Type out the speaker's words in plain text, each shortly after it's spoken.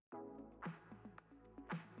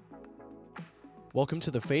Welcome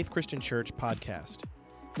to the Faith Christian Church podcast.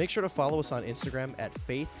 Make sure to follow us on Instagram at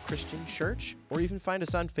Faith Christian Church, or even find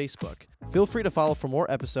us on Facebook. Feel free to follow for more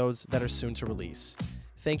episodes that are soon to release.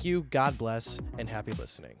 Thank you, God bless, and happy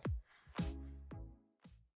listening.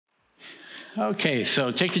 Okay,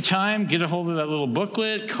 so take your time, get a hold of that little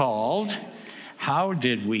booklet called How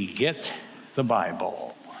Did We Get the Bible?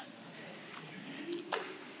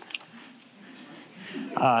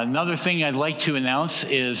 Another thing I'd like to announce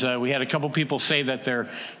is we had a couple people say that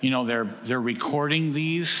they're recording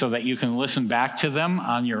these so that you can listen back to them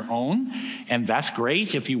on your own, and that's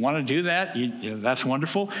great. If you want to do that, that's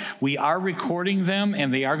wonderful. We are recording them,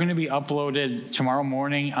 and they are going to be uploaded tomorrow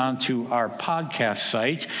morning onto our podcast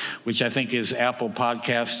site, which I think is Apple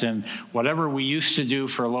Podcast, and whatever we used to do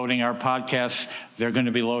for loading our podcasts, they're going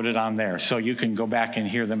to be loaded on there. So you can go back and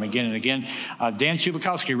hear them again and again. Dan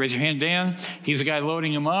Shubakowski, raise your hand, Dan. He's the guy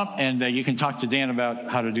loading them up, and you can talk to Dan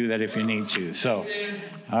about how to do that if you need to. So,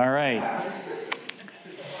 all right.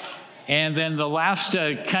 And then the last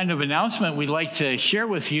kind of announcement we'd like to share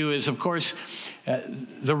with you is, of course,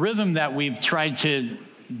 the rhythm that we've tried to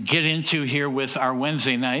get into here with our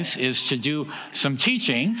Wednesday nights is to do some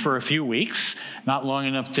teaching for a few weeks, not long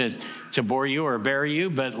enough to bore you or bury you,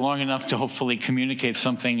 but long enough to hopefully communicate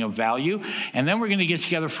something of value. And then we're going to get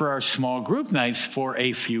together for our small group nights for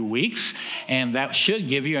a few weeks, and that should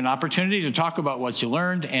give you an opportunity to talk about what you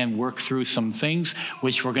learned and work through some things,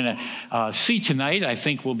 which we're going to see tonight, I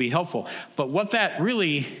think will be helpful. But what that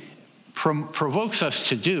really provokes us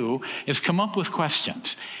to do is come up with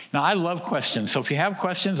questions. Now, I love questions, so if you have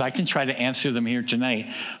questions, I can try to answer them here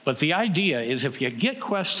tonight. But the idea is if you get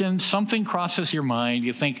questions, something crosses your mind,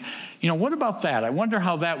 you think, what about that? I wonder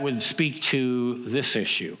how that would speak to this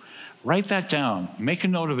issue. Write that down. Make a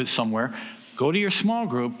note of it somewhere. Go to your small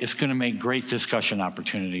group. It's going to make great discussion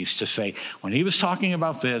opportunities to say, when he was talking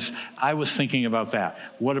about this, I was thinking about that.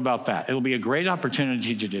 What about that? It'll be a great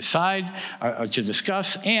opportunity to decide, to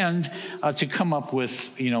discuss, and to come up with,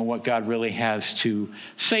 what God really has to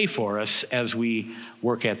say for us as we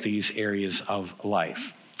work at these areas of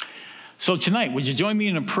life. So tonight, would you join me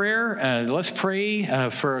in a prayer? Let's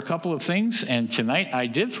pray for a couple of things. And tonight, I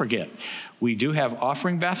did forget. We do have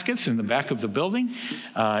offering baskets in the back of the building.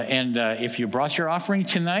 And if you brought your offering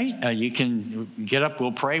tonight, you can get up.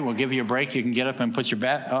 We'll pray. We'll give you a break. You can get up and put your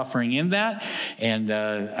offering in that. And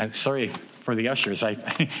I'm sorry for the ushers.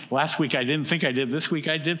 Last week I didn't think I did. This week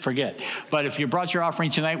I did forget. But if you brought your offering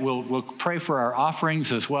tonight, we'll pray for our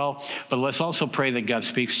offerings as well. But let's also pray that God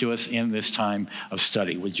speaks to us in this time of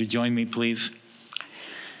study. Would you join me, please?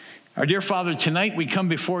 Our dear Father, tonight we come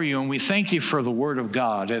before you and we thank you for the Word of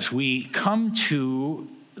God. As we come to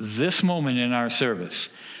this moment in our service,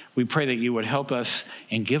 we pray that you would help us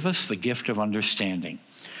and give us the gift of understanding.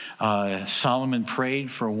 Solomon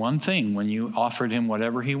prayed for one thing when you offered him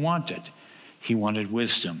whatever he wanted. He wanted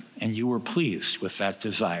wisdom, and you were pleased with that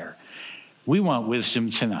desire. We want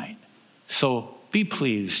wisdom tonight, so be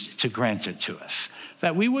pleased to grant it to us,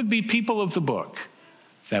 that we would be people of the book,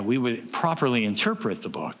 that we would properly interpret the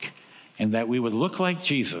book, and that we would look like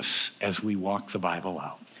Jesus as we walk the Bible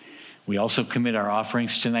out. We also commit our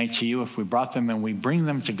offerings tonight to you if we brought them, and we bring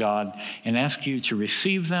them to God and ask you to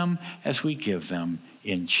receive them as we give them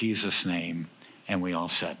in Jesus' name. And we all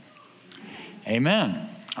said, amen.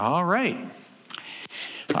 All right,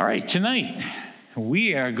 tonight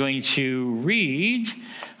we are going to read,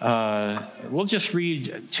 we'll just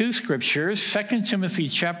read two scriptures, 2 Timothy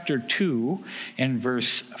chapter 2 and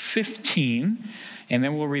verse 15, and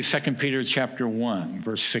then we'll read 2 Peter chapter 1,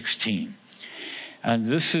 verse 16. And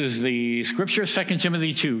this is the scripture, 2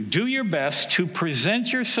 Timothy 2. Do your best to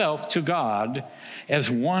present yourself to God as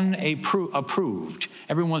one approved.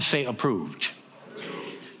 Everyone say approved.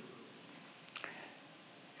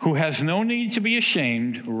 Who has no need to be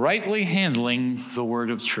ashamed, rightly handling the word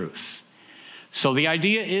of truth. So the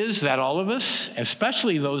idea is that all of us,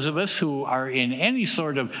 especially those of us who are in any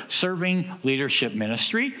sort of serving leadership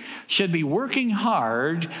ministry, should be working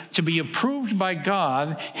hard to be approved by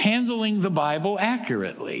God, handling the Bible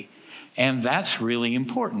accurately. And that's really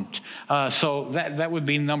important. So that would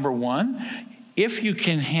be number one. If you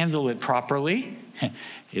can handle it properly,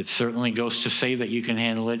 it certainly goes to say that you can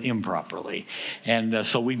handle it improperly. And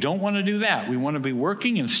so we don't want to do that. We want to be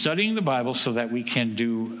working and studying the Bible so that we can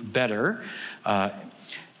do better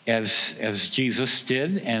as Jesus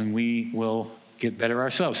did, and we will get better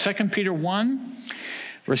ourselves. 2 Peter 1,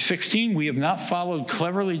 verse 16, we have not followed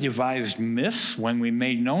cleverly devised myths when we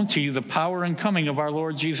made known to you the power and coming of our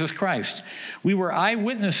Lord Jesus Christ. We were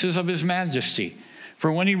eyewitnesses of his majesty.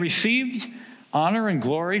 For when he received honor and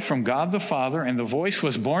glory from God the Father, and the voice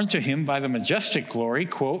was borne to him by the majestic glory,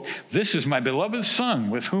 quote, "This is my beloved Son,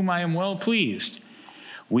 with whom I am well pleased."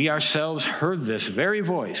 We ourselves heard this very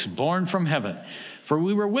voice, borne from heaven, for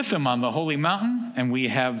we were with him on the holy mountain, and we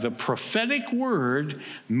have the prophetic word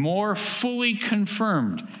more fully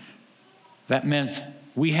confirmed. That meant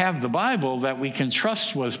we have the Bible that we can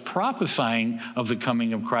trust was prophesying of the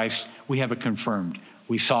coming of Christ. We have it confirmed.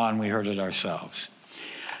 We saw and we heard it ourselves.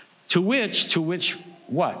 To which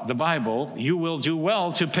what? The Bible, you will do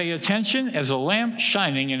well to pay attention as a lamp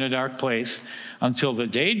shining in a dark place until the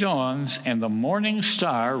day dawns and the morning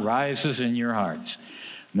star rises in your hearts.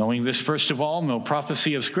 Knowing this, first of all, no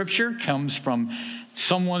prophecy of Scripture comes from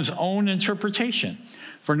someone's own interpretation.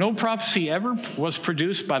 For no prophecy ever was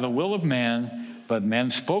produced by the will of man, but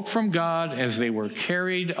men spoke from God as they were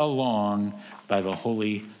carried along by the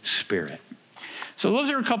Holy Spirit. So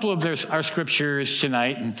those are a couple of our scriptures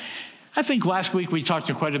tonight. And I think last week we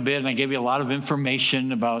talked quite a bit, and I gave you a lot of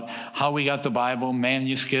information about how we got the Bible,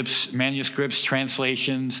 manuscripts,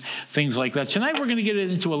 translations, things like that. Tonight we're going to get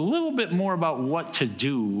into a little bit more about what to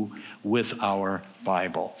do with our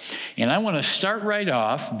Bible. And I want to start right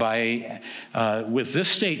off with this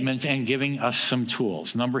statement and giving us some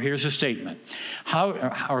tools. Here's a statement.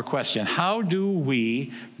 Our question, how do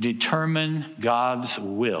we determine God's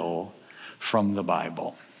will from the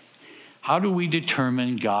Bible? How do we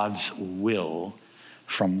determine God's will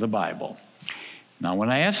from the Bible? Now,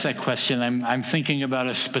 when I ask that question, I'm thinking about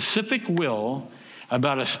a specific will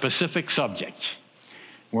about a specific subject.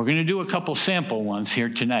 We're going to do a couple sample ones here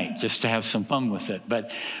tonight just to have some fun with it.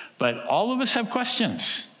 But all of us have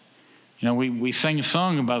questions. You know, we sang a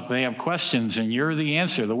song about they have questions and you're the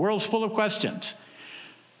answer. The world's full of questions.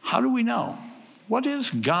 How do we know? What is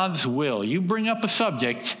God's will? You bring up a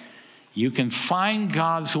subject, you can find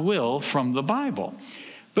God's will from the Bible.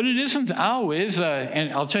 But it isn't always,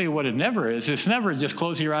 and I'll tell you what it never is. It's never just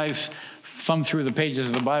close your eyes, thumb through the pages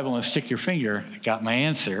of the Bible and stick your finger, got my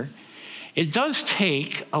answer. It does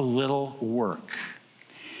take a little work.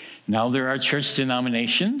 Now, there are church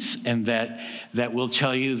denominations and that will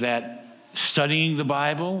tell you that studying the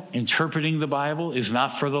Bible, interpreting the Bible is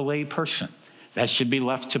not for the lay person. That should be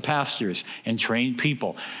left to pastors and trained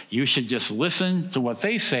people. You should just listen to what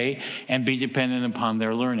they say and be dependent upon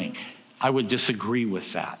their learning. I would disagree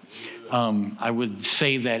with that. I would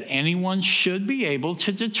say that anyone should be able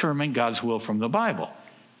to determine God's will from the Bible.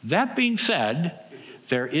 That being said,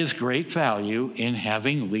 there is great value in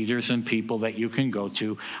having leaders and people that you can go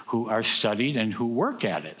to who are studied and who work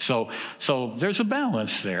at it. So there's a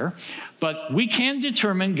balance there. But we can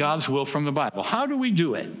determine God's will from the Bible. How do we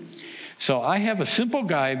do it? So I have a simple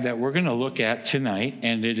guide that we're going to look at tonight,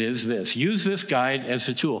 and it is this. Use this guide as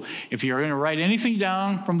a tool. If you're going to write anything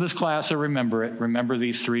down from this class or remember it, remember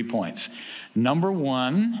these 3 points. Number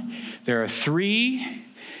one, there are three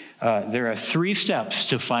steps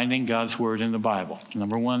to finding God's word in the Bible.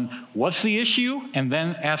 Number one, what's the issue? And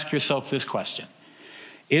then ask yourself this question.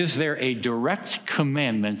 Is there a direct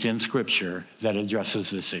commandment in Scripture that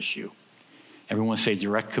addresses this issue? Everyone say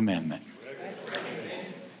direct commandment.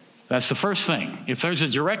 That's the first thing. If there's a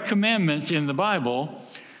direct commandment in the Bible,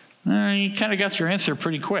 you kind of got your answer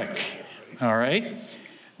pretty quick. All right?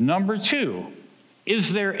 Number two,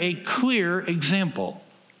 is there a clear example?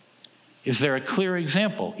 Is there a clear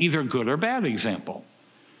example, either good or bad example?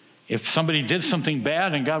 If somebody did something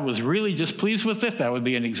bad and God was really displeased with it, that would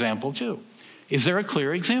be an example too. Is there a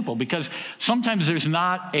clear example? Because sometimes there's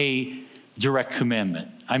not a direct commandment.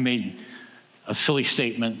 I made a silly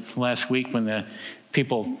statement last week when the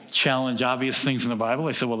people challenge obvious things in the Bible.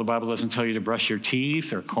 I said, well, the Bible doesn't tell you to brush your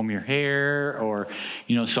teeth or comb your hair or,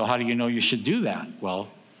 so how do you know you should do that? Well,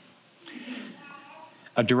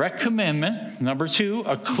 a direct commandment. Number two,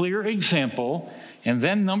 a clear example. And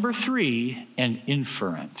then number three, an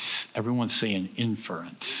inference. Everyone say an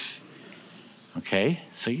inference. Okay?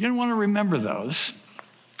 So you're going to want to remember those.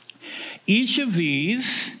 Each of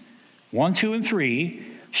these, 1, 2, and 3,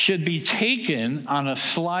 should be taken on a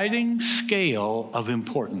sliding scale of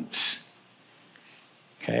importance.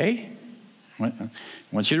 Okay? I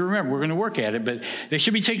want you to remember, we're going to work at it, but they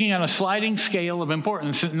should be taken on a sliding scale of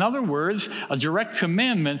importance. In other words, a direct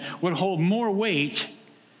commandment would hold more weight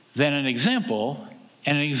than an example,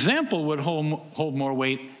 and an example would hold more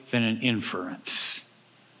weight than an inference.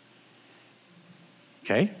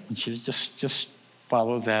 Okay? I want you to just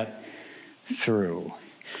follow that through.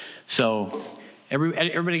 So,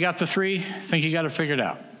 everybody got the 3? Think you got it figured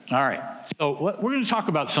out? All right. So we're going to talk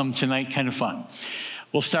about some tonight, kind of fun.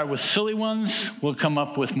 We'll start with silly ones. We'll come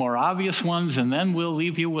up with more obvious ones, and then we'll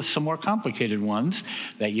leave you with some more complicated ones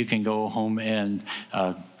that you can go home and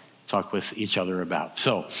talk with each other about.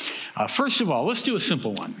 So, first of all, let's do a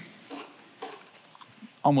simple one.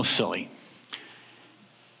 Almost silly.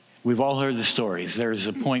 We've all heard the stories. There's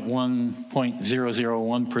a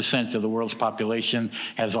 0.001% of the world's population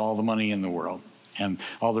has all the money in the world. And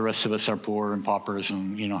all the rest of us are poor and paupers,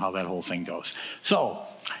 and you know how that whole thing goes. So,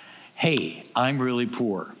 hey, I'm really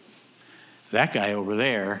poor. That guy over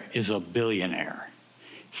there is a billionaire.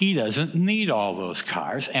 He doesn't need all those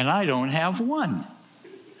cars, and I don't have one.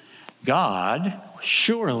 God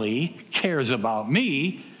surely cares about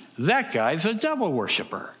me. That guy's a devil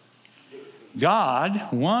worshiper. God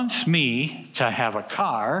wants me to have a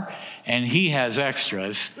car, and he has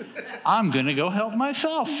extras. I'm going to go help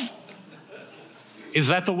myself. Is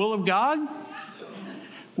that the will of God?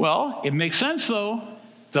 Well, it makes sense, though.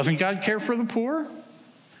 Doesn't God care for the poor?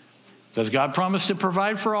 Does God promise to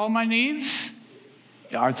provide for all my needs?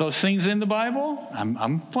 Aren't those things in the Bible?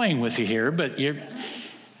 I'm playing with you here, but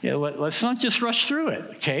let's not just rush through it,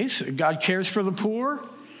 okay? So God cares for the poor.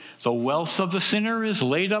 The wealth of the sinner is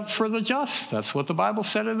laid up for the just. That's what the Bible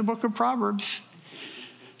said in the book of Proverbs.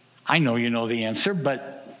 I know you know the answer,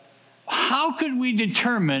 but how could we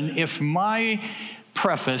determine if my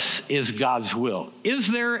preface is God's will? Is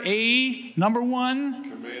there a, number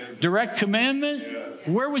one, direct commandment? Yes.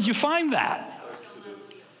 Where would you find that?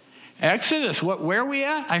 Exodus. Where are we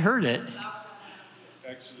at? I heard it.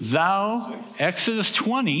 Exodus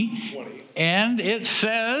 20. And it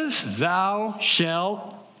says, thou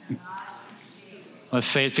shalt, let's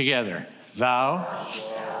say it together. Thou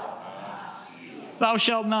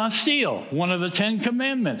shalt not steal. One of the 10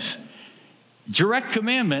 commandments. Direct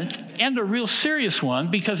commandment, and a real serious one,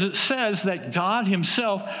 because it says that God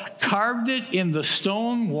himself carved it in the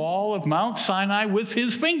stone wall of Mount Sinai with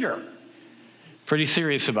his finger. Pretty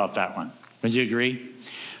serious about that one. Would you agree?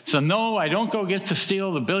 So no, I don't go get to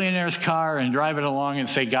steal the billionaire's car and drive it along and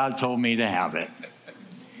say, God told me to have it.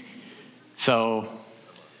 So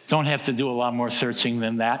don't have to do a lot more searching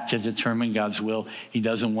than that to determine God's will. He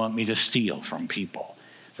doesn't want me to steal from people.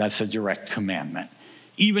 That's a direct commandment.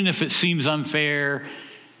 Even if it seems unfair,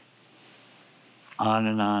 on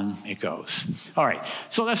and on it goes. All right,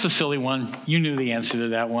 so that's a silly one. You knew the answer to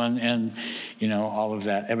that one, and you know all of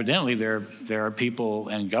that. Evidently, there are people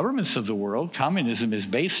and governments of the world. Communism is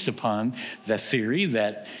based upon the theory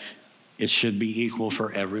that it should be equal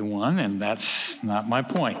for everyone, and that's not my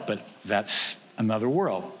point, but that's another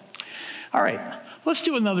world. All right, let's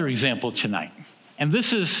do another example tonight. And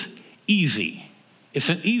this is easy. It's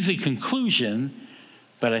an easy conclusion,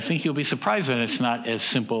 but I think you'll be surprised that it's not as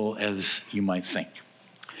simple as you might think.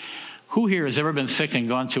 Who here has ever been sick and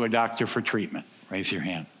gone to a doctor for treatment? Raise your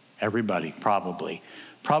hand. Everybody, probably.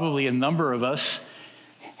 Probably a number of us,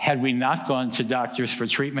 had we not gone to doctors for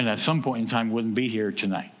treatment at some point in time, wouldn't be here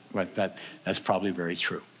tonight. But that's probably very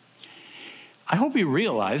true. I hope you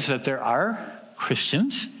realize that there are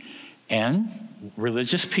Christians and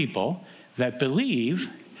religious people that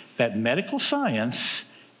believe that medical science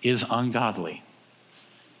is ungodly.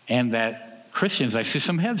 And that Christians, I see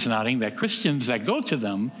some heads nodding, that Christians that go to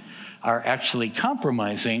them are actually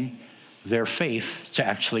compromising their faith to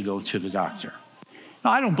actually go to the doctor.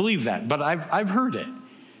 Now, I don't believe that, but I've heard it.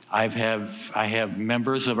 I have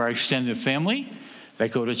members of our extended family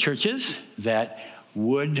that go to churches that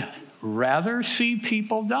would rather see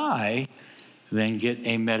people die than get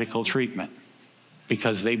a medical treatment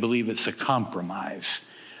because they believe it's a compromise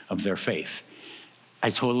of their faith. I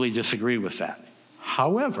totally disagree with that.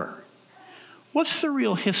 However, what's the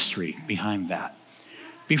real history behind that?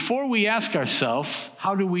 Before we ask ourselves,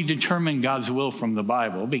 how do we determine God's will from the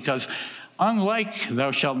Bible? Because unlike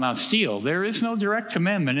thou shalt not steal, there is no direct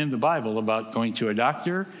commandment in the Bible about going to a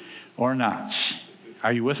doctor or not.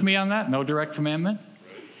 Are you with me on that? No direct commandment?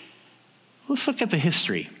 Let's look at the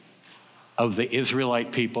history of the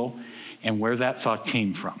Israelite people and where that thought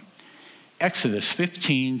came from. Exodus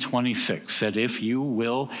 15:26 said, if you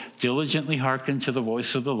will diligently hearken to the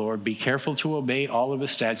voice of the Lord, be careful to obey all of his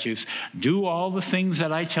statutes, do all the things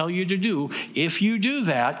that I tell you to do. If you do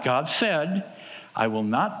that, God said, I will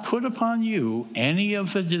not put upon you any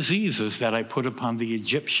of the diseases that I put upon the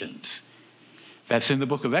Egyptians. That's in the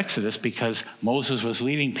book of Exodus because Moses was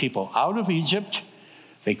leading people out of Egypt.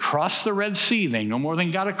 They crossed the Red Sea. They no more than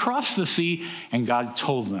got across the sea, and God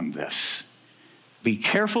told them this. Be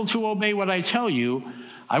careful to obey what I tell you.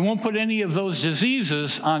 I won't put any of those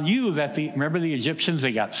diseases on you remember the Egyptians,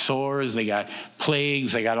 they got sores, they got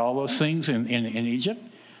plagues, they got all those things in Egypt.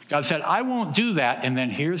 God said, I won't do that. And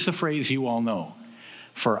then here's the phrase you all know.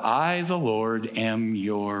 For I, the Lord, am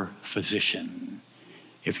your physician.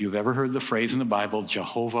 If you've ever heard the phrase in the Bible,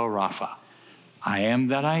 Jehovah Rapha, I am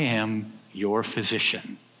that I am, your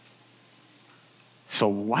physician. So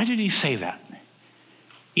why did he say that?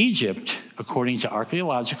 Egypt, according to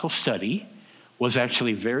archaeological study, was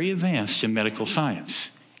actually very advanced in medical science.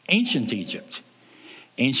 Ancient Egypt.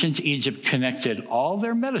 Ancient Egypt connected all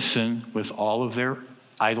their medicine with all of their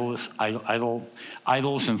idols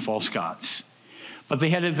and false gods. But they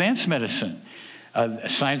had advanced medicine.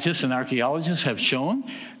 Scientists and archaeologists have shown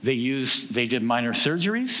they did minor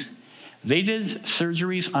surgeries. They did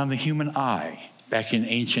surgeries on the human eye back in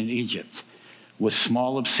ancient Egypt with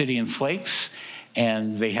small obsidian flakes.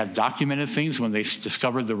 And they had documented things. When they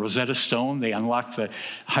discovered the Rosetta Stone, they unlocked the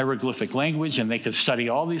hieroglyphic language, and they could study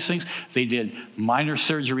all these things. They did minor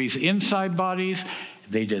surgeries inside bodies.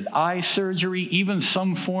 They did eye surgery, even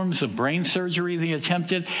some forms of brain surgery they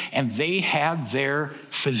attempted, and they had their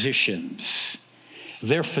physicians.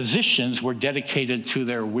 Their physicians were dedicated to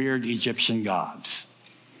their weird Egyptian gods.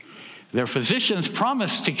 Their physicians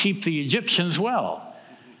promised to keep the Egyptians well.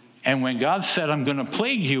 And when God said, I'm going to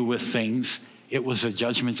plague you with things, it was a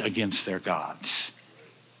judgment against their gods.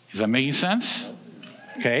 Is that making sense?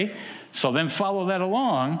 Okay. So then follow that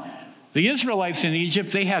along. The Israelites in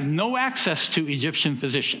Egypt, they had no access to Egyptian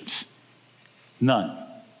physicians. None.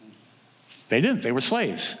 They didn't. They were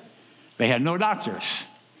slaves. They had no doctors.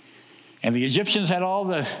 And the Egyptians had all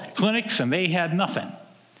the clinics, and they had nothing.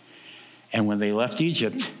 And when they left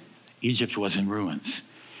Egypt, Egypt was in ruins.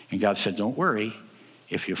 And God said, don't worry.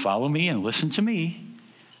 If you follow me and listen to me,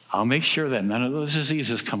 I'll make sure that none of those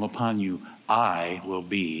diseases come upon you. I will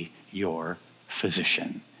be your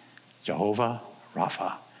physician. Jehovah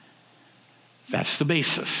Rapha. That's the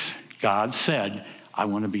basis. God said, I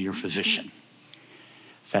want to be your physician.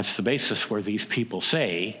 That's the basis where these people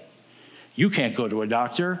say, you can't go to a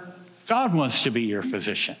doctor. God wants to be your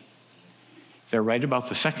physician. They're right about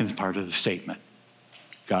the second part of the statement.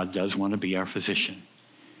 God does want to be our physician.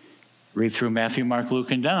 Read through Matthew, Mark,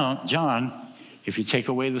 Luke, and John. If you take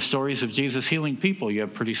away the stories of Jesus healing people, you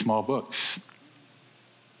have pretty small books.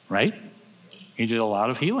 Right? He did a lot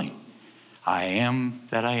of healing. I am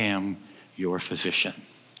that I am your physician.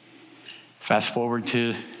 Fast forward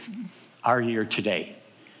to our year today.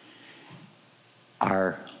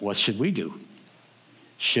 What should we do?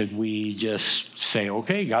 Should we just say,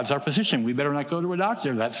 okay, God's our physician. We better not go to a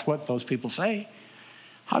doctor. That's what those people say.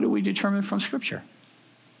 How do we determine from Scripture?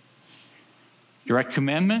 Direct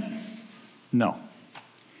commandment? No.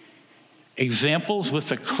 Examples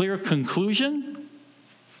with a clear conclusion?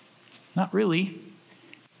 Not really.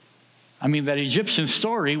 I mean, that Egyptian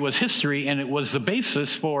story was history, and it was the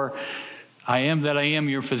basis for I am that I am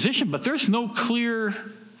your physician, but there's no clear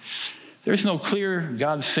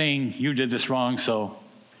God saying you did this wrong, so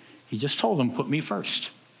he just told them, put me first.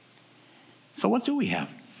 So what do we have?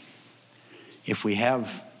 If we have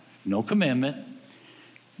no commandment,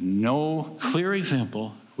 no clear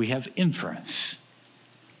example, we have inference.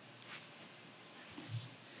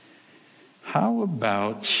 How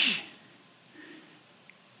about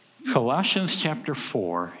Colossians chapter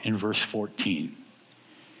 4 and verse 14?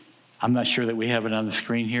 I'm not sure that we have it on the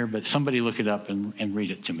screen here, but somebody look it up and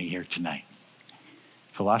read it to me here tonight.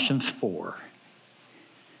 Colossians 4,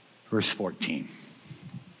 verse 14.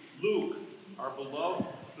 Luke, our beloved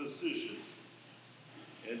physician,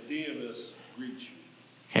 and Demas greet you.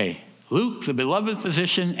 Okay, Luke, the beloved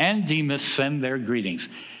physician, and Demas send their greetings.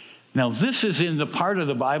 Now, this is in the part of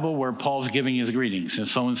the Bible where Paul's giving his greetings, and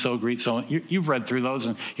so-and-so greets so. You've read through those,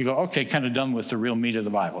 and you go, okay, kind of done with the real meat of the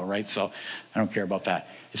Bible, right? So I don't care about that.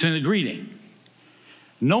 It's in the greeting.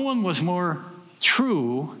 No one was more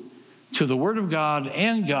true to the Word of God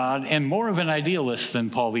and more of an idealist than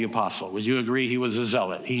Paul the Apostle. Would you agree? He was a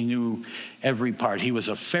zealot. He knew every part. He was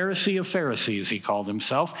a Pharisee of Pharisees, he called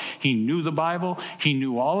himself. He knew the Bible. He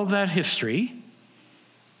knew all of that history.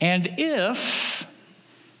 And if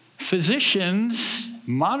physicians,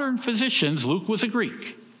 modern physicians, Luke was a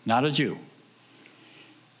Greek, not a Jew.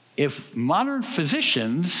 If modern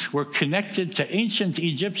physicians were connected to ancient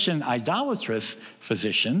Egyptian idolatrous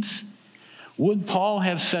physicians, would Paul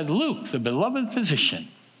have said, Luke, the beloved physician?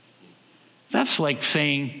 That's like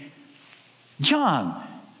saying, John,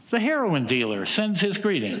 the heroin dealer, sends his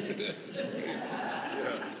greeting.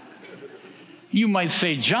 You might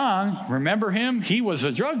say, John, remember him? He was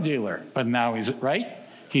a drug dealer, but now he's, right?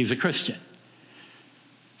 He's a Christian.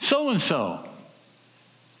 So-and-so.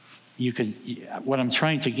 What I'm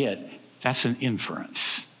trying to get, that's an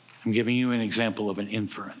inference. I'm giving you an example of an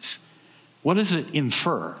inference. What does it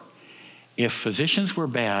infer? If physicians were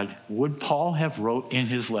bad, would Paul have wrote in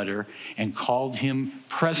his letter and called him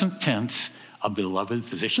present tense a beloved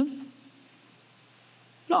physician?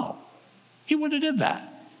 No. He wouldn't have did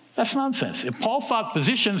that. That's nonsense. If Paul thought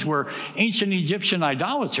physicians were ancient Egyptian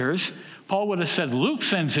idolaters, Paul would have said, Luke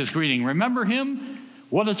sends his greeting. Remember him?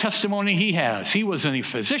 What a testimony he has. He was a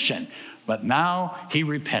physician, but now he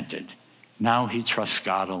repented. Now he trusts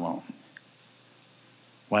God alone.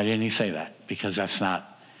 Why didn't he say that? Because that's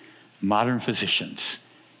not modern physicians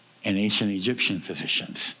and ancient Egyptian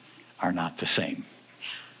physicians are not the same.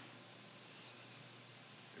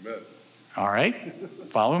 Amen. All right?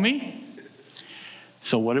 Follow me?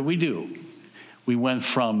 So what did we do? We went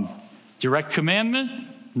from direct commandment,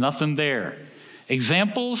 nothing there.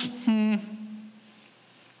 Examples?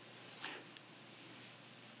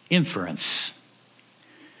 Inference.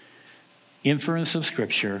 Inference of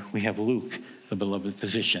Scripture. We have Luke, the beloved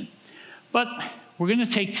physician. But we're going to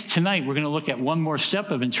take tonight, we're going to look at one more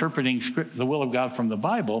step of interpreting the will of God from the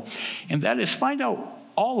Bible, and that is find out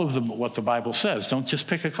all of what the Bible says. Don't just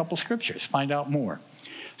pick a couple scriptures. Find out more.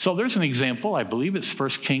 So there's an example. I believe it's 1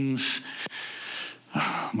 Kings,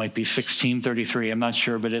 might be 16:33. I'm not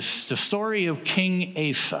sure, but it's the story of King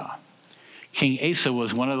Asa. King Asa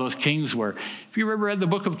was one of those kings where, if you ever read the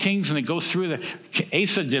book of Kings and it goes through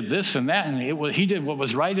Asa did this and that, and he did what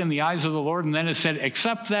was right in the eyes of the Lord, and then it said,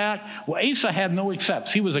 except that. Well, Asa had no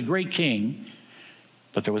excepts. He was a great king,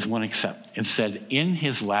 but there was one except. It said, in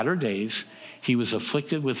his latter days, he was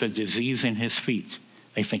afflicted with a disease in his feet.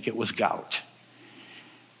 They think it was gout.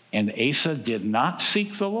 And Asa did not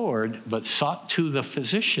seek the Lord, but sought to the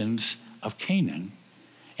physicians of Canaan,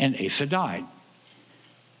 and Asa died.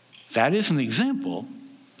 That is an example,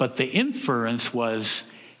 but the inference was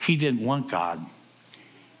he didn't want God.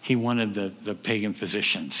 He wanted the pagan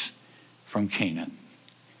physicians from Canaan.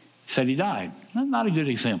 Said he died. Not a good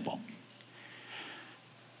example.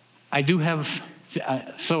 I do have,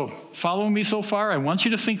 so follow me so far. I want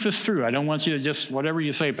you to think this through. I don't want you to just, whatever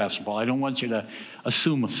you say, Pastor Paul, I don't want you to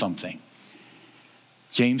assume something.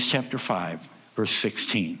 James chapter 5, verse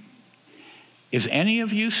 16. Is any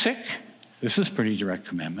of you sick? This is pretty direct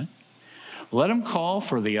commandment. Let them call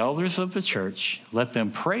for the elders of the church. Let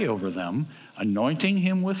them pray over them, anointing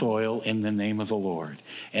him with oil in the name of the Lord.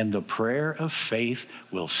 And the prayer of faith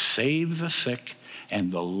will save the sick,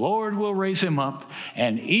 and the Lord will raise him up.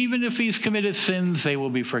 And even if he's committed sins, they will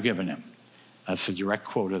be forgiven him. That's a direct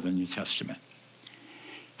quote of the New Testament.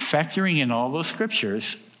 Factoring in all those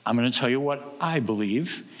scriptures, I'm going to tell you what I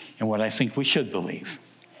believe and what I think we should believe.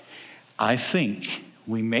 I think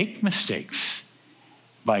we make mistakes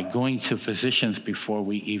by going to physicians before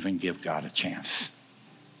we even give God a chance.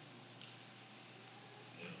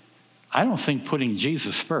 I don't think putting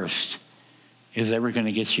Jesus first is ever going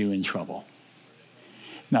to get you in trouble.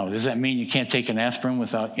 Now, does that mean you can't take an aspirin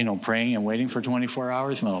without, praying and waiting for 24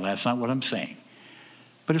 hours? No, that's not what I'm saying.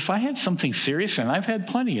 But if I had something serious, and I've had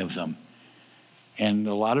plenty of them, and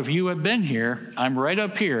a lot of you have been here, I'm right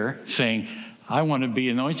up here saying, I want to be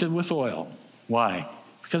anointed with oil. Why?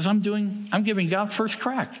 Because I'm giving God first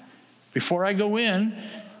crack. Before I go in,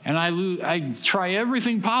 and I try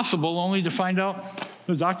everything possible only to find out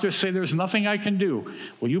the doctors say there's nothing I can do.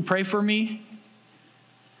 Will you pray for me?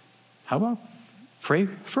 How about pray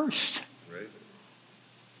first? Right.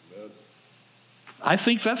 Amen. I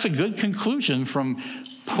think that's a good conclusion from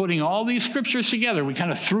putting all these scriptures together. We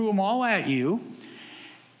kind of threw them all at you.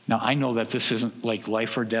 Now, I know that this isn't like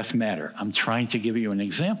life or death matter. I'm trying to give you an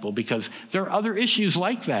example because there are other issues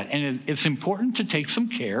like that. And it's important to take some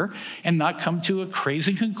care and not come to a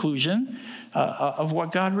crazy conclusion of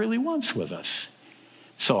what God really wants with us.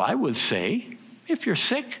 So I would say, if you're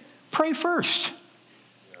sick, pray first,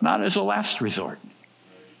 not as a last resort.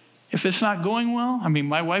 If it's not going well,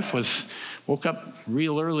 my wife woke up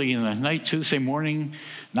real early in the night Tuesday morning,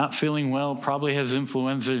 not feeling well, probably has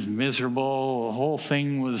influenza, miserable, the whole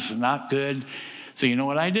thing was not good. So you know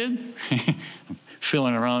what I did?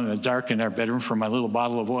 Feeling around in the dark in our bedroom for my little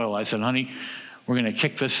bottle of oil. I said, honey, we're going to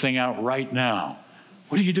kick this thing out right now.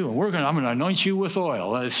 What are you doing? I'm going to anoint you with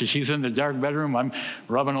oil. She's in the dark bedroom. I'm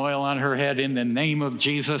rubbing oil on her head in the name of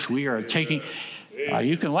Jesus. We are taking...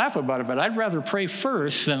 you can laugh about it, but I'd rather pray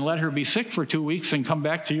first than let her be sick for 2 weeks and come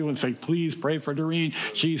back to you and say, please pray for Doreen.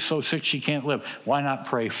 She's so sick she can't live. Why not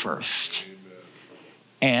pray first?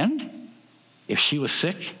 And if she was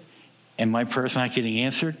sick and my prayer's not getting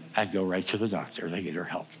answered, I'd go right to the doctor. They get her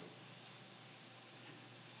help.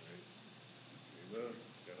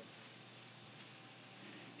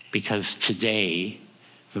 Because today,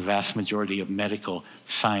 the vast majority of medical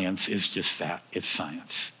science is just that. It's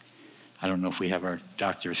science. I don't know if we have our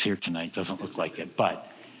doctors here tonight. Doesn't look like it.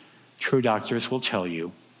 But true doctors will tell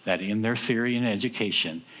you that in their theory and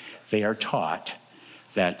education, they are taught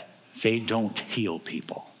that they don't heal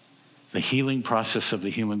people. The healing process of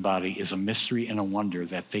the human body is a mystery and a wonder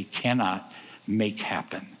that they cannot make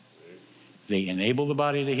happen. They enable the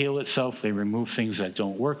body to heal itself. They remove things that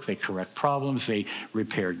don't work. They correct problems. They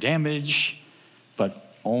repair damage.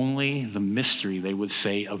 But only the mystery, they would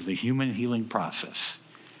say, of the human healing process.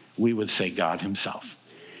 We would say God himself.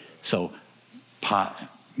 So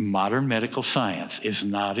modern medical science is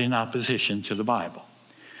not in opposition to the Bible.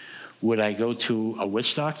 Would I go to a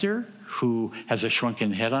witch doctor who has a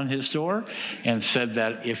shrunken head on his door and said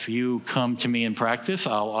that if you come to me in practice,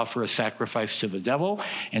 I'll offer a sacrifice to the devil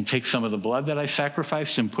and take some of the blood that I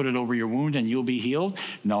sacrificed and put it over your wound and you'll be healed?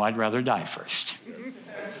 No, I'd rather die first.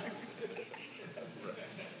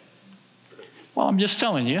 Well, I'm just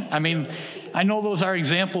telling you. I mean, I know those are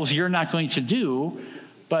examples you're not going to do,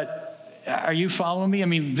 but are you following me? I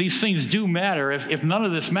mean, these things do matter. If none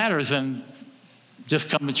of this matters, then just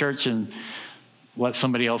come to church and let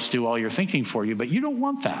somebody else do all your thinking for you. But you don't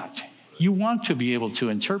want that. You want to be able to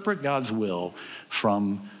interpret God's will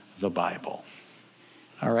from the Bible.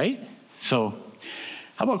 All right? So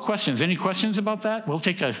how about questions? Any questions about that? We'll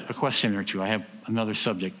take a question or two. I have another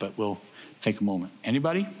subject, but we'll take a moment.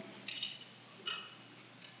 Anybody?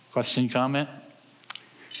 Question, comment?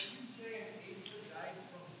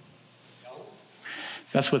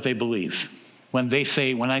 That's what they believe. When I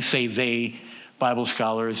say they, Bible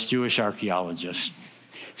scholars, Jewish archaeologists,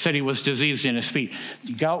 said he was diseased in his feet.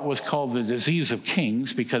 Gout was called the disease of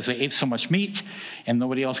kings because they ate so much meat and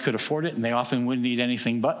nobody else could afford it, and they often wouldn't eat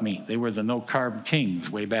anything but meat. They were the no-carb kings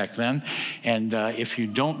way back then. And if you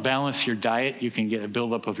don't balance your diet, you can get a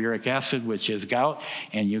buildup of uric acid, which is gout,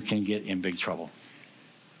 and you can get in big trouble.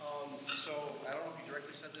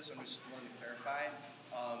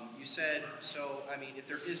 Said, so, I mean, if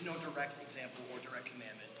there is no direct example or direct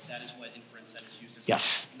commandment, that is what inference that is used as.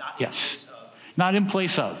 Yes. Not yes. In place of. Not in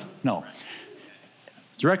place of, no.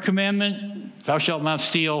 Direct commandment, thou shalt not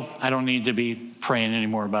steal. I don't need to be praying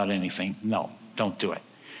anymore about anything. No, don't do it.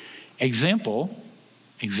 Examples.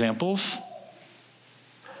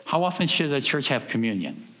 How often should a church have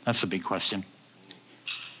communion? That's a big question.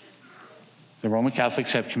 The Roman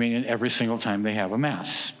Catholics have communion every single time they have a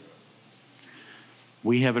Mass.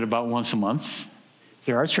 We have it about once a month.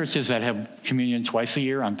 There are churches that have communion twice a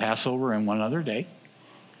year on Passover and one other day.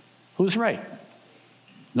 Who's right?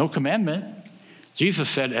 No commandment. Jesus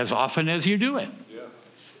said, as often as you do it. Yeah.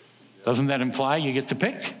 Doesn't that imply you get to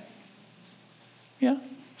pick? Yeah.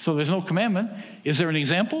 So there's no commandment. Is there an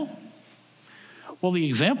example? Well, the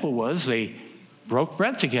example was they broke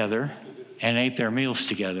bread together and ate their meals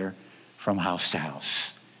together from house to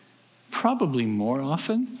house. Probably more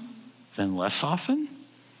often than less often.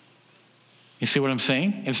 You see what I'm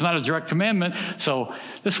saying? It's not a direct commandment, so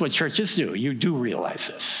this is what churches do. You do realize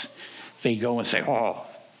this. They go and say, oh,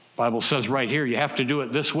 Bible says right here, you have to do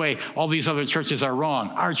it this way. All these other churches are wrong.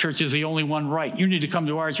 Our church is the only one right. You need to come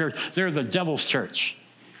to our church. They're the devil's church.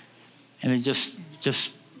 And it's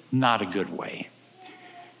just not a good way.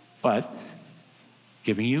 But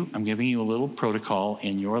I'm giving you a little protocol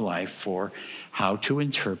in your life for how to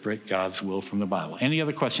interpret God's will from the Bible. Any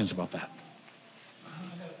other questions about that?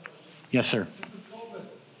 Yes, sir. COVID,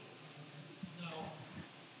 now,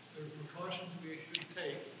 there are precautions we should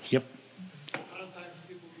take. Yep. A lot of times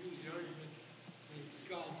people use the argument that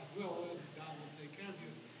God's will and God will take care of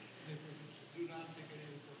you, and if you do not take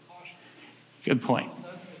any precautions. Good point.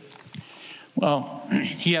 Well,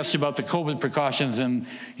 he asked about the COVID precautions and,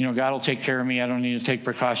 God will take care of me. I don't need to take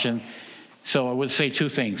precaution. So I would say two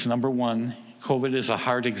things. Number one, COVID is a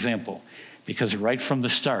hard example because right from the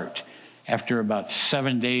start, after about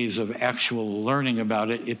 7 days of actual learning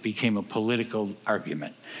about it, it became a political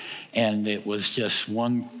argument. And it was just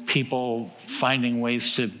people finding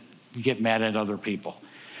ways to get mad at other people.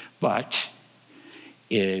 But,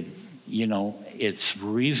 it's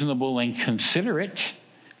reasonable and considerate.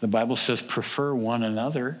 The Bible says prefer one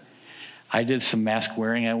another. I did some mask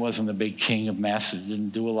wearing. I wasn't a big king of masks. It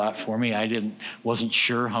didn't do a lot for me. Wasn't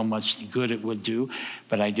sure how much good it would do,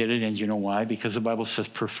 but I did it, and you know why? Because the Bible says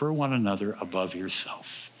prefer one another above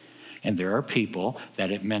yourself. And there are people that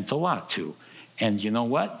it meant a lot to. And you know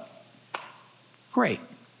what? Great.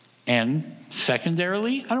 And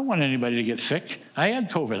secondarily, I don't want anybody to get sick. I had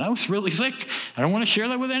COVID. I was really sick. I don't want to share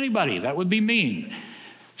that with anybody. That would be mean.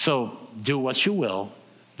 So do what you will,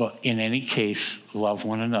 but in any case, love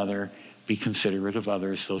one another. Be considerate of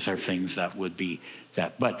others. Those are things that would be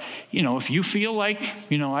that. But, if you feel like,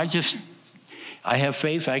 I have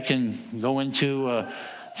faith, I can go into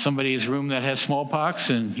somebody's room that has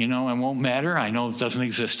smallpox and, it won't matter. I know it doesn't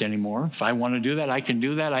exist anymore. If I want to do that, I can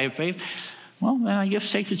do that. I have faith. Well, then I guess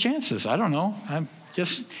take the chances. I don't know.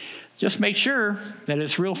 Just make sure that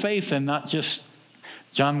it's real faith and not just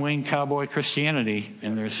John Wayne cowboy Christianity.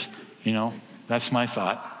 And there's, that's my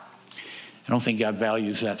thought. I don't think God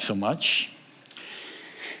values that so much.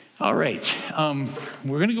 All right,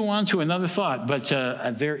 we're going to go on to another thought, but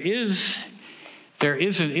there is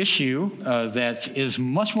an issue that is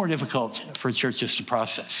much more difficult for churches to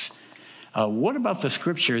process. What about the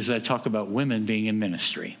scriptures that talk about women being in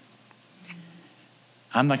ministry?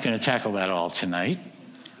 I'm not going to tackle that all tonight,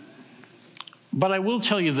 but I will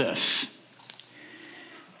tell you this,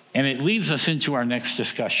 and it leads us into our next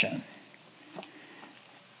discussion.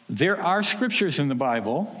 There are scriptures in the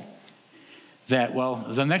Bible that, well,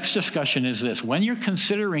 the next discussion is this. When you're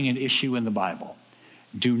considering an issue in the Bible,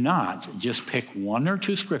 do not just pick one or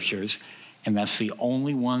two scriptures, and that's the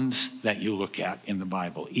only ones that you look at in the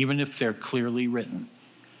Bible, even if they're clearly written.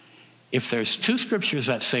 If there's two scriptures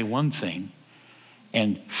that say one thing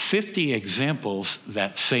and 50 examples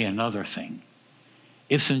that say another thing,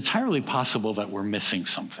 it's entirely possible that we're missing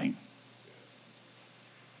something.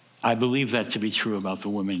 I believe that to be true about the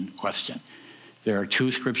women question. There are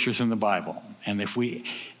two scriptures in the Bible, and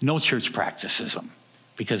no church practices them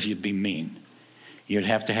because you'd be mean. You'd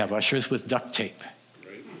have to have ushers with duct tape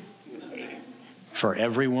for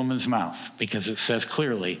every woman's mouth, because it says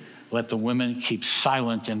clearly, let the women keep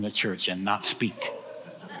silent in the church and not speak.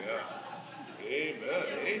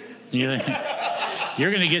 Yeah.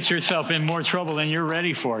 You're going to get yourself in more trouble than you're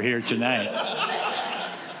ready for here tonight.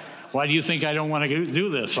 Why do you think I don't want to do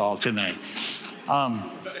this all tonight?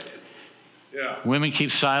 Women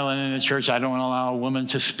keep silent in the church. I don't allow a woman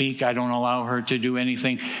to speak. I don't allow her to do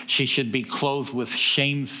anything. She should be clothed with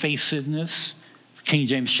shamefacedness. King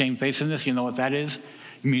James shamefacedness, you know what that is?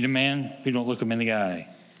 You meet a man, you don't look him in the eye.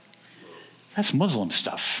 That's Muslim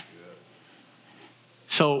stuff.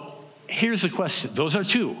 So here's the question. Those are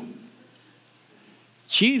two.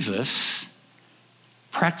 Jesus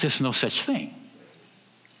practiced no such thing.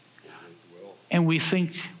 And we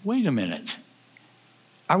think, wait a minute.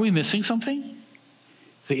 Are we missing something?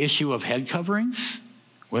 The issue of head coverings.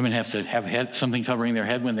 Women have to have something covering their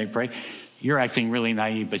head when they pray. You're acting really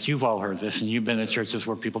naive, but you've all heard this, and you've been in churches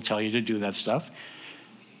where people tell you to do that stuff.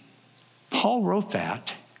 Paul wrote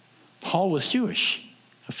that. Paul was Jewish,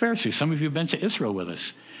 a Pharisee. Some of you have been to Israel with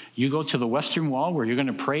us. You go to the Western Wall where you're going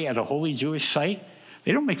to pray at a holy Jewish site.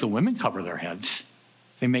 They don't make the women cover their heads.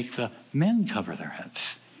 They make the men cover their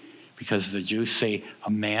heads, because the Jews say a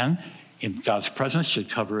man in God's presence should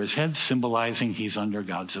cover his head, symbolizing he's under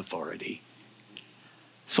God's authority.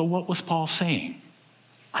 So what was Paul saying?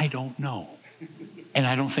 I don't know. And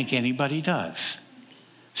I don't think anybody does.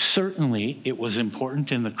 Certainly, it was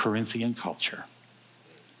important in the Corinthian culture.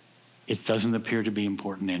 It doesn't appear to be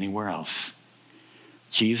important anywhere else.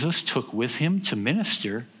 Jesus took with him to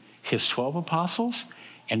minister his 12 apostles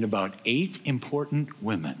and about 8 important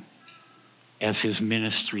women as his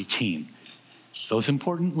ministry team. Those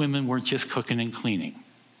important women weren't just cooking and cleaning.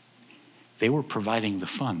 They were providing the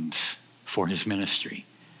funds for his ministry.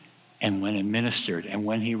 And when he ministered, and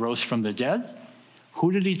when he rose from the dead,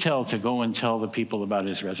 who did he tell to go and tell the people about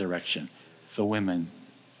his resurrection? The women.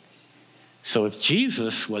 So if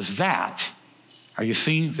Jesus was that, are you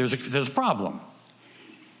seeing there's a problem?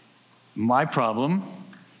 My problem,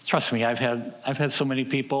 trust me, I've had so many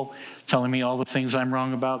people telling me all the things I'm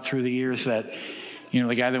wrong about through the years that,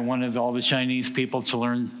 the guy that wanted all the Chinese people to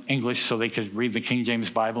learn English so they could read the King James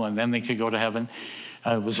Bible and then they could go to heaven,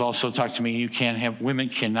 was also talked to me, women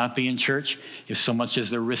cannot be in church if so much as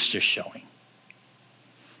their wrist is showing.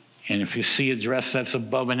 And if you see a dress that's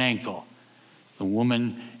above an ankle, the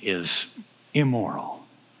woman is immoral,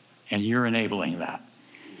 and you're enabling that.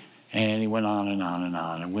 And he went on and on and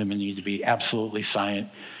on, and women need to be absolutely silent.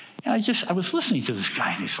 And I was listening to this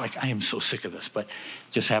guy, and he's like, I am so sick of this, but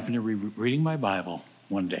just happened to be reading my Bible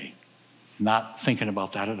one day, not thinking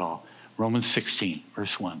about that at all. Romans 16,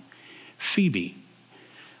 verse 1. Phoebe,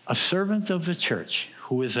 a servant of the church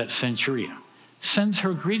who is at Cenchrea, sends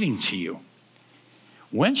her greeting to you.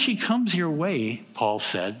 When she comes your way, Paul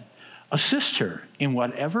said, assist her in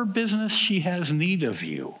whatever business she has need of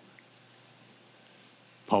you.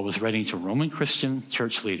 Paul was writing to Roman Christian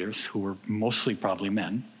church leaders who were mostly probably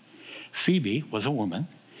men. Phoebe was a woman.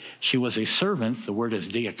 She was a servant, the word is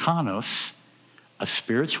diakonos, a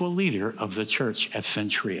spiritual leader of the church at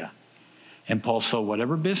Cenchrea. And Paul said,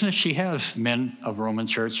 whatever business she has, men of Roman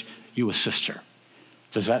church, you assist her.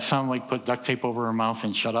 Does that sound like put duct tape over her mouth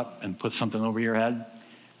and shut up and put something over your head?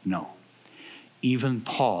 No. Even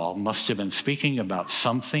Paul must have been speaking about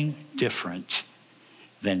something different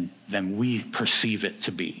than we perceive it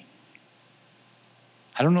to be.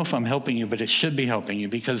 I don't know if I'm helping you, but it should be helping you,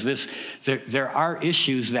 because there are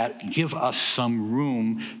issues that give us some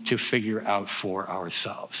room to figure out for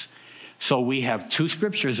ourselves. So we have 2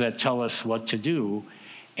 scriptures that tell us what to do,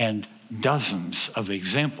 and dozens of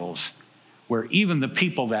examples where even the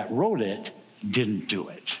people that wrote it didn't do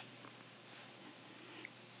it.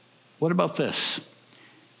 What about this?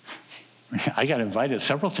 I got invited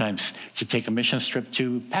several times to take a mission trip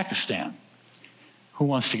to Pakistan. Who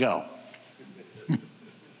wants to go?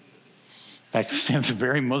 Pakistan's a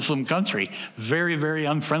very Muslim country, very, very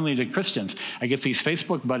unfriendly to Christians. I get these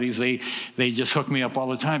Facebook buddies, they just hook me up all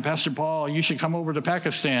the time. Pastor Paul, you should come over to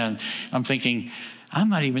Pakistan. I'm thinking, I'm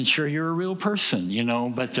not even sure you're a real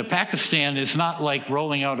person, but Pakistan is not like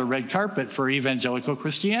rolling out a red carpet for evangelical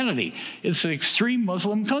Christianity. It's an extreme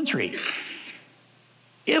Muslim country.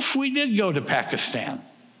 If we did go to Pakistan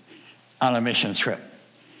on a mission trip,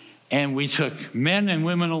 and we took men and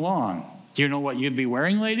women along, do you know what you'd be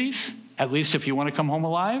wearing, ladies? At least if you want to come home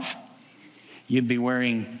alive, you'd be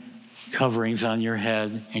wearing coverings on your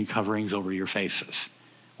head and coverings over your faces.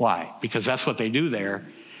 Why? Because that's what they do there.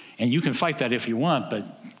 And you can fight that if you want, but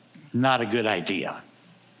not a good idea.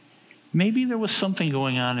 Maybe there was something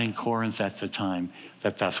going on in Corinth at the time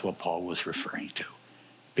that's what Paul was referring to.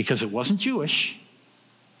 Because it wasn't Jewish.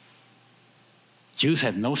 Jews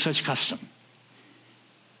had no such custom.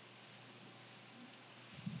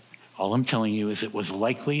 All I'm telling you is it was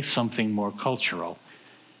likely something more cultural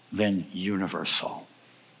than universal.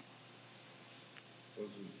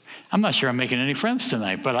 I'm not sure I'm making any friends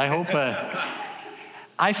tonight, but I hope...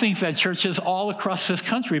 I think that churches all across this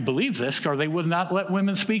country believe this, or they would not let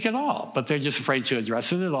women speak at all. But they're just afraid to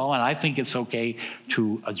address it at all, and I think it's okay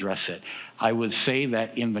to address it. I would say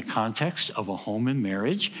that in the context of a home and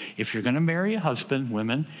marriage, if you're going to marry a husband,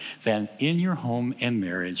 women, then in your home and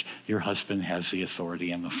marriage, your husband has the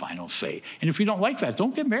authority and the final say. And if you don't like that,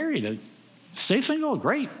 don't get married. Stay single,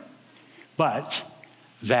 great. But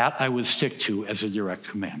that I would stick to as a direct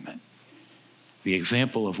commandment. The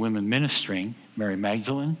example of women ministering, Mary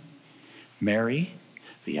Magdalene, Mary,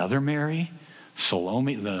 the other Mary,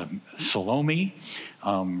 Salome, you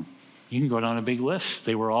can go down a big list.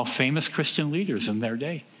 They were all famous Christian leaders in their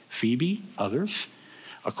day. Phoebe, others.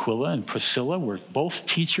 Aquila and Priscilla were both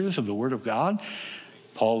teachers of the Word of God.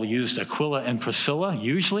 Paul used Aquila and Priscilla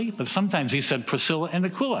usually, but sometimes he said Priscilla and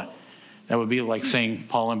Aquila. That would be like saying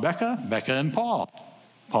Paul and Becca, Becca and Paul.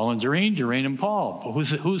 Paul and Doreen, Doreen and Paul.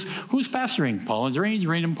 Who's pastoring? Paul and Doreen,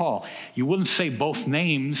 Doreen and Paul. You wouldn't say both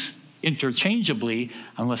names interchangeably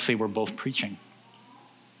unless they were both preaching.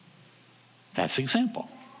 That's example.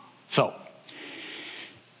 So,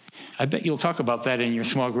 I bet you'll talk about that in your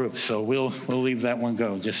small groups, so we'll leave that one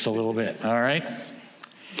go just a little bit, all right?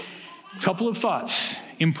 Couple of thoughts,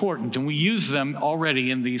 important, and we use them already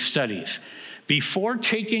in these studies. Before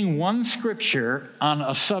taking one scripture on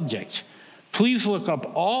a subject, please look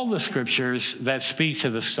up all the scriptures that speak to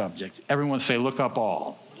the subject. Everyone say, look up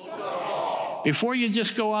all. Before you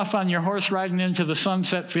just go off on your horse riding into the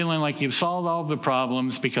sunset feeling like you've solved all the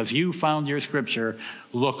problems because you found your scripture,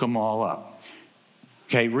 look them all up.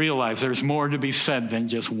 Okay, realize there's more to be said than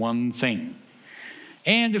just one thing.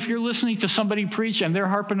 And if you're listening to somebody preach and they're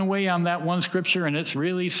harping away on that one scripture and it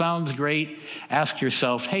really sounds great, ask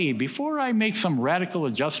yourself, hey, before I make some radical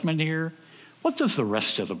adjustment here, what does the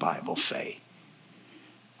rest of the Bible say?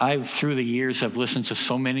 Through the years, have listened to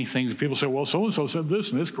so many things. People say, well, so-and-so said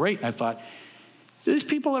this, and it's great. And I thought, do these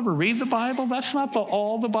people ever read the Bible? That's not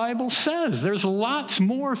all the Bible says. There's lots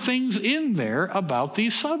more things in there about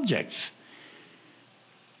these subjects.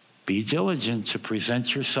 Be diligent to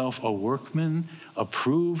present yourself a workman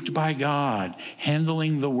approved by God,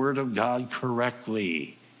 handling the Word of God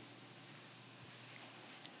correctly.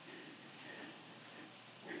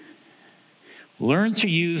 Learn to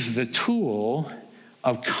use the tool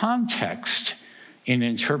of context in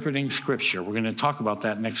interpreting Scripture. We're going to talk about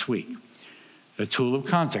that next week. The tool of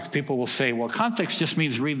context. People will say, well, context just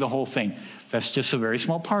means read the whole thing. That's just a very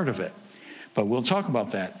small part of it. But we'll talk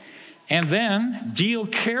about that. And then deal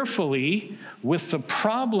carefully with the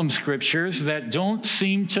problem scriptures that don't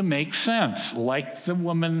seem to make sense, like the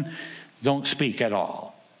woman don't speak at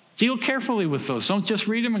all. Deal carefully with those. Don't just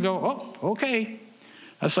read them and go, oh, okay.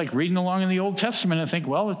 That's like reading along in the Old Testament and think,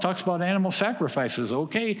 well, it talks about animal sacrifices.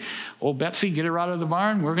 Okay, old Betsy, get her out of the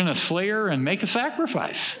barn. We're going to slay her and make a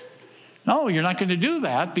sacrifice. No, you're not going to do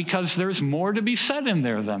that because there's more to be said in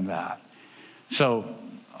there than that. So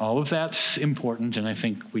all of that's important, and I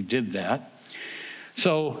think we did that.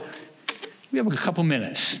 So we have a couple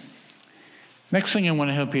minutes. Next thing I want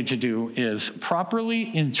to help you to do is properly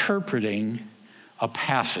interpreting a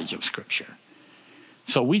passage of Scripture.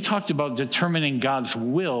 So we talked about determining God's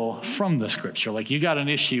will from the Scripture. Like you got an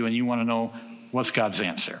issue and you want to know what's God's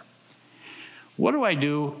answer. What do I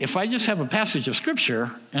do if I just have a passage of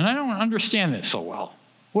Scripture and I don't understand it so well?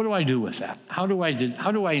 What do I do with that? How do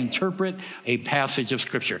I interpret a passage of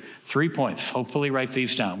Scripture? 3 points. Hopefully write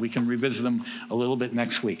these down. We can revisit them a little bit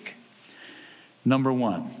next week. Number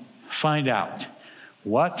 1, find out,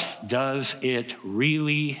 what does it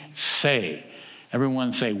really say?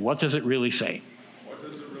 Everyone say, what does it really say? What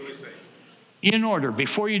does it really say? In order,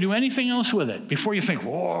 before you do anything else with it, before you think,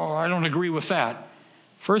 whoa, I don't agree with that.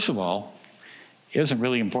 First of all, it isn't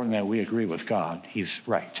really important that we agree with God. He's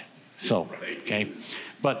right. So, okay.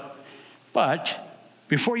 But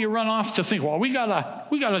before you run off to think, well, we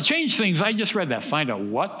gotta change things. I just read that. Find out,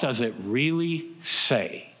 what does it really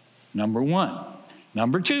say? Number 1.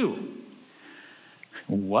 Number 2,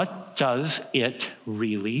 what does it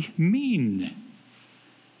really mean?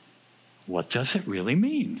 What does it really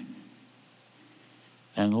mean?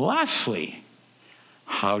 And lastly,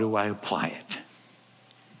 how do I apply it?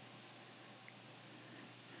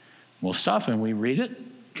 We'll stop and we read it,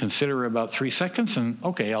 consider about 3 seconds, and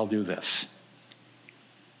okay, I'll do this.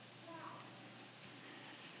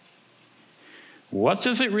 What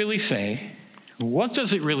does it really say? What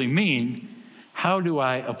does it really mean? How do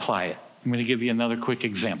I apply it? I'm going to give you another quick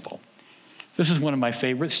example. This is one of my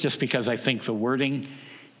favorites just because I think the wording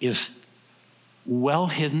is well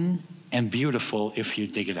hidden and beautiful if you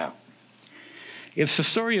dig it out. It's the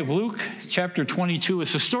story of Luke chapter 22.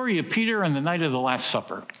 It's the story of Peter on the night of the Last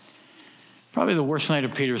Supper. Probably the worst night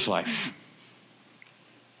of Peter's life.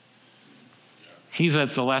 He's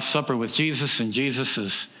at the Last Supper with Jesus, and Jesus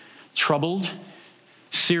is troubled,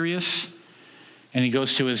 serious, and he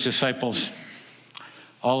goes to his disciples,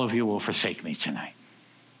 all of you will forsake me tonight.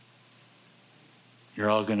 You're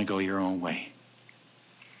all going to go your own way.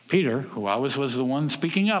 Peter, who always was the one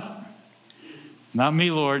speaking up, not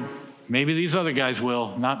me, Lord. Maybe these other guys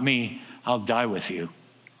will, not me. I'll die with you.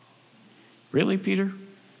 Really, Peter?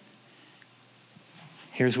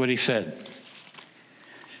 Here's what he said.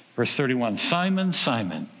 Verse 31, Simon,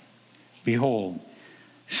 Simon, behold,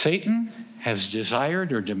 Satan has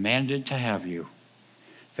desired or demanded to have you,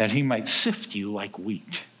 that he might sift you like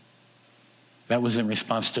wheat. That was in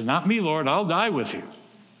response to, not me, Lord, I'll die with you.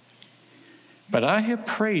 But I have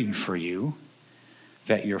prayed for you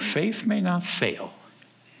that your faith may not fail.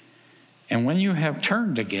 And when you have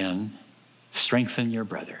turned again, strengthen your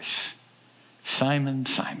brothers. Simon,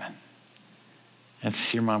 Simon.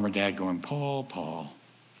 That's your mom or dad going, Paul, Paul.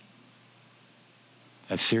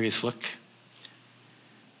 That serious look.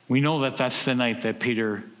 We know that that's the night that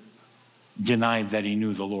Peter denied that he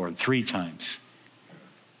knew the Lord 3 times.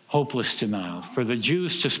 Hopeless denial. For the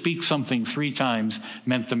Jews to speak something 3 times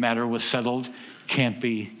meant the matter was settled. Can't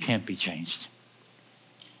be changed.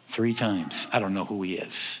 3 times. I don't know who he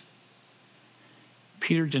is.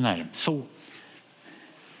 Peter denied him. So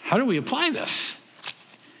how do we apply this?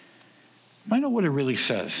 Find out what it really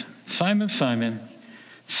says. Simon, Simon,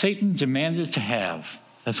 Satan demanded to have.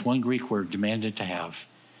 That's one Greek word, demanded to have.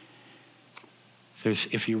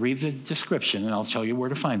 If you read the description, and I'll tell you where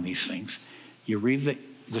to find these things, you read the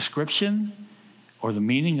description or the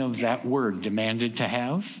meaning of that word, demanded to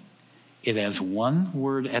have, it has one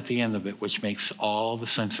word at the end of it, which makes all the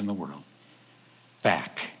sense in the world.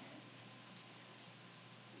 Back.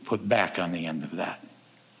 Put back on the end of that.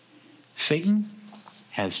 Satan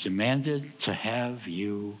has demanded to have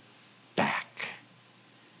you back.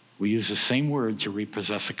 We use the same word to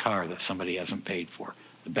repossess a car that somebody hasn't paid for.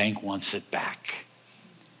 The bank wants it back.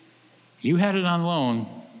 You had it on loan.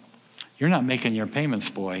 You're not making your payments,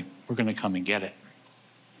 boy. We're going to come and get it.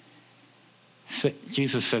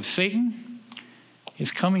 Jesus said, Satan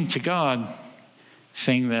is coming to God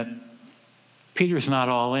saying that Peter's not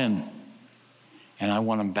all in, and I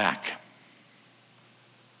want him back.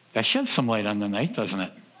 That sheds some light on the night, doesn't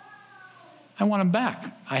it? I want him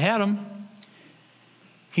back. I had him.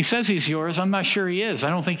 He says he's yours. I'm not sure he is. I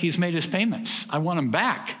don't think he's made his payments. I want him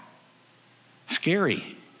back.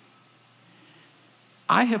 Scary.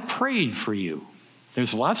 I have prayed for you.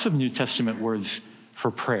 There's lots of New Testament words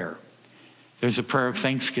for prayer. There's a prayer of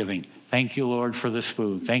thanksgiving. Thank you, Lord, for this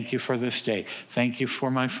food. Thank you for this day. Thank you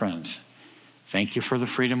for my friends. Thank you for the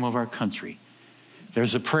freedom of our country.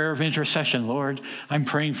 There's a prayer of intercession. Lord, I'm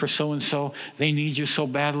praying for so-and-so. They need you so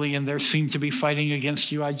badly, and they seem to be fighting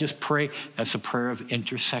against you. I just pray. That's a prayer of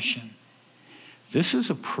intercession. This is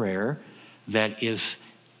a prayer that is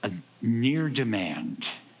a near demand.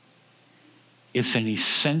 It's an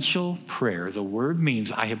essential prayer. The word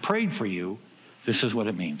means, I have prayed for you. This is what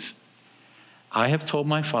it means. I have told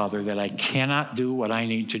my Father that I cannot do what I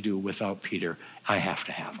need to do without Peter. I have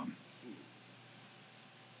to have him.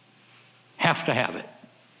 Have to have it.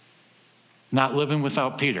 Not living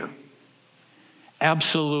without Peter.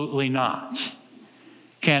 Absolutely not.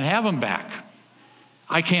 Can't have him back.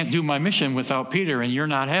 I can't do my mission without Peter, and you're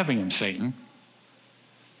not having him, Satan.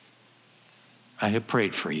 I have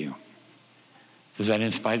prayed for you. Does that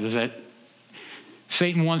inspire?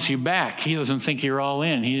 Satan wants you back. He doesn't think you're all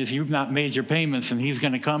in. You've not made your payments, and he's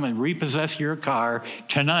going to come and repossess your car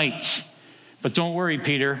tonight. But don't worry,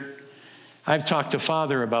 Peter. I've talked to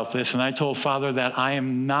Father about this, and I told Father that I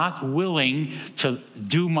am not willing to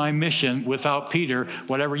do my mission without Peter.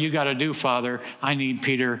 Whatever you got to do, Father, I need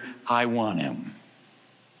Peter. I want him.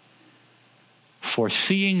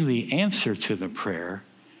 Foreseeing the answer to the prayer,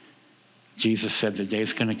 Jesus said the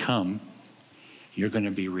day's going to come, you're going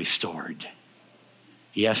to be restored.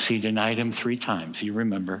 Yes, he denied him 3 times. You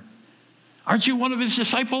remember. Aren't you one of his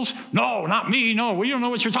disciples? No, not me. No, we don't know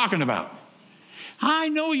what you're talking about. I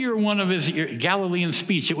know you're one of his Galilean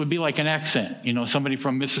speech. It would be like an accent. You know, somebody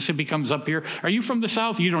from Mississippi comes up here. Are you from the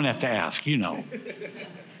South? You don't have to ask. You know.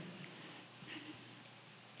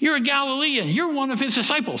 You're a Galilean. You're one of his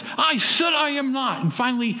disciples. I said I am not. And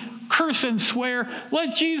finally, curse and swear,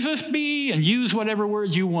 let Jesus be, and use whatever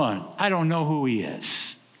words you want. I don't know who he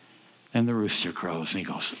is. And the rooster crows, and he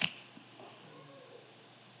goes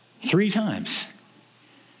 3 times.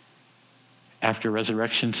 After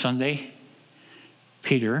Resurrection Sunday,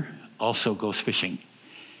 Peter also goes fishing.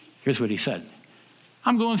 Here's what he said.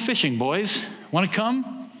 I'm going fishing, boys. Want to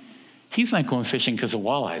come? He's not going fishing because the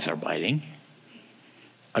walleyes are biting.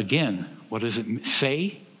 Again, what does it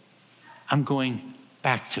say? I'm going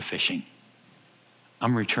back to fishing.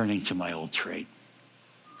 I'm returning to my old trade.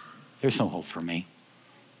 There's no hope for me.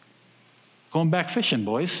 Going back fishing,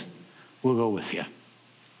 boys. We'll go with you.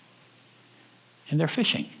 And they're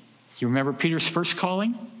fishing. You remember Peter's first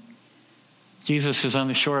calling? Jesus is on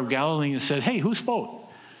the shore of Galilee and said, hey, whose boat?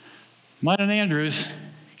 Mine and Andrew's.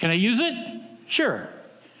 Can I use it? Sure.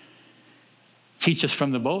 Teach us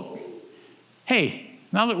from the boat. Hey,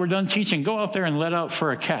 now that we're done teaching, go out there and let out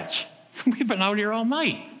for a catch. We've been out here all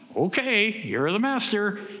night. Okay, you're the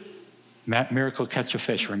master. Miracle catch a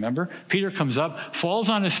fish, remember? Peter comes up, falls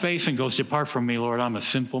on his face, and goes, depart from me, Lord, I'm a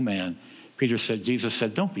simple man. Jesus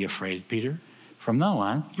said, don't be afraid, Peter. From now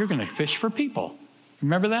on, you're going to fish for people.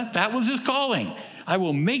 Remember that? That was his calling. I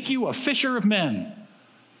will make you a fisher of men.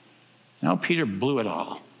 Now Peter blew it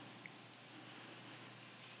all.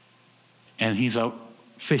 And he's out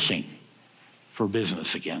fishing for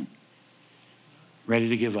business again, ready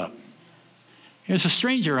to give up. There's a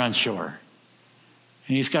stranger on shore,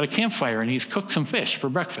 and he's got a campfire, and he's cooked some fish for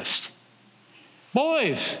breakfast.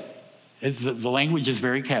 Boys, the language is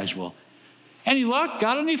very casual. Any luck?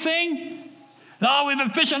 Got anything? No, we've been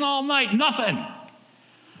fishing all night. Nothing.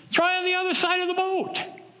 Try on the other side of the boat.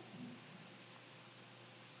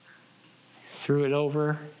 Threw it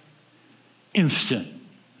over. Instant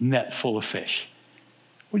net full of fish.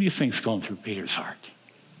 What do you think's going through Peter's heart?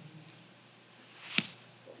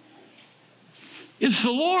 It's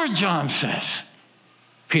the Lord, John says.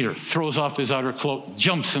 Peter throws off his outer cloak,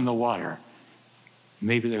 jumps in the water.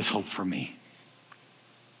 Maybe there's hope for me.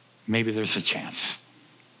 Maybe there's a chance.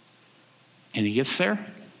 And he gets there,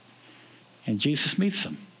 and Jesus meets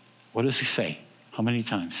him. What does he say? How many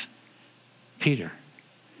times? Peter,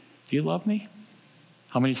 do you love me?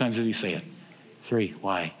 How many times did he say it? 3.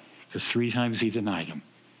 Why? Because 3 times he denied him.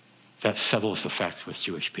 That settles the fact with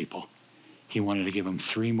Jewish people. He wanted to give him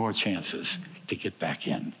 3 more chances to get back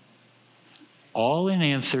in. All in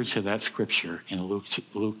answer to that scripture in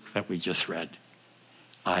Luke that we just read.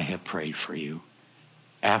 I have prayed for you.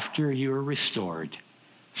 After you are restored,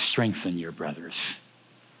 strengthen your brothers.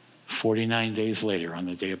 49 days later, on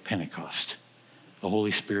the day of Pentecost, the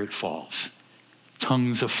Holy Spirit falls.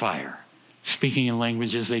 Tongues of fire, speaking in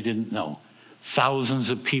languages they didn't know. Thousands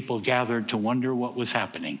of people gathered to wonder what was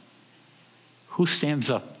happening. Who stands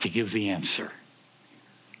up to give the answer?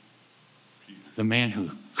 The man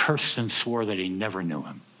who cursed and swore that he never knew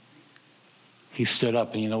him. He stood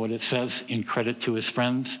up, and you know what it says? In credit to his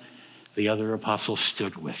friends, the other apostles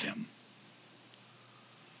stood with him.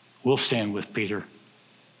 We'll stand with Peter.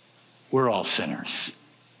 We're all sinners.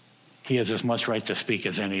 He has as much right to speak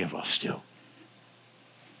as any of us do.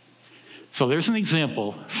 So there's an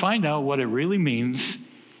example. Find out what it really means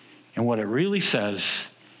and what it really says.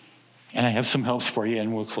 And I have some helps for you,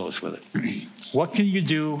 and we'll close with it. What can you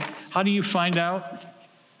do? How do you find out?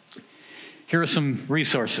 Here are some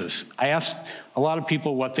resources. I asked a lot of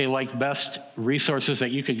people what they liked best. Resources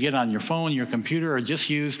that you could get on your phone, your computer, or just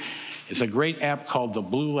use. It's a great app called the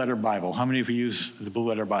Blue Letter Bible. How many of you use the Blue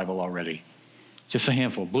Letter Bible already? Just a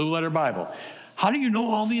handful. Blue Letter Bible. How do you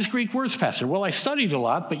know all these Greek words, Pastor? Well, I studied a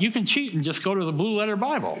lot, but you can cheat and just go to the Blue Letter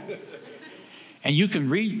Bible. And you can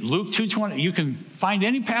read Luke 2:20. You can find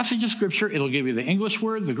any passage of Scripture. It'll give you the English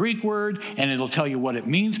word, the Greek word, and it'll tell you what it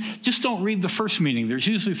means. Just don't read the first meaning. There's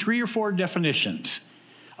usually 3 or 4 definitions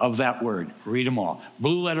of that word. Read them all.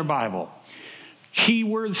 Blue Letter Bible.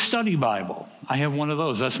 Keyword Study Bible. I have one of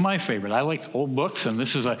those. That's my favorite. I like old books, and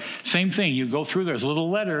this is a same thing. You go through, there's little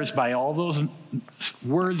letters by all those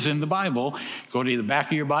words in the Bible. Go to the back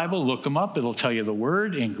of your Bible, look them up. It'll tell you the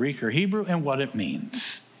word in Greek or Hebrew and what it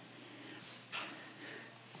means.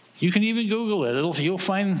 You can even Google it. You'll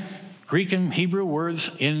find Greek and Hebrew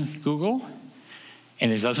words in Google,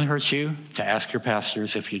 and it doesn't hurt you to ask your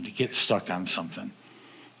pastors if you get stuck on something.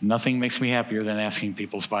 Nothing makes me happier than asking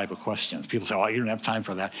people's Bible questions. People say, oh, you don't have time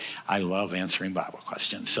for that. I love answering Bible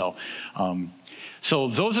questions. So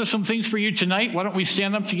those are some things for you tonight. Why don't we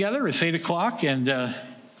stand up together? It's 8 o'clock, and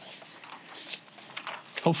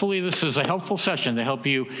hopefully this is a helpful session to help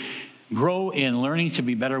you grow in learning to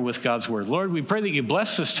be better with God's Word. Lord, we pray that you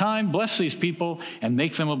bless this time, bless these people, and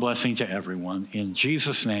make them a blessing to everyone. In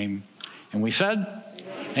Jesus' name. And we said,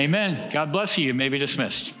 Amen. God bless you. You may be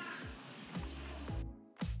dismissed.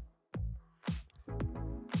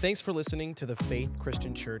 Thanks for listening to the Faith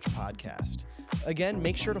Christian Church podcast. Again,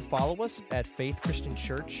 make sure to follow us at Faith Christian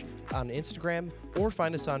Church on Instagram or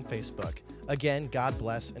find us on Facebook. Again, God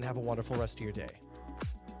bless and have a wonderful rest of your day.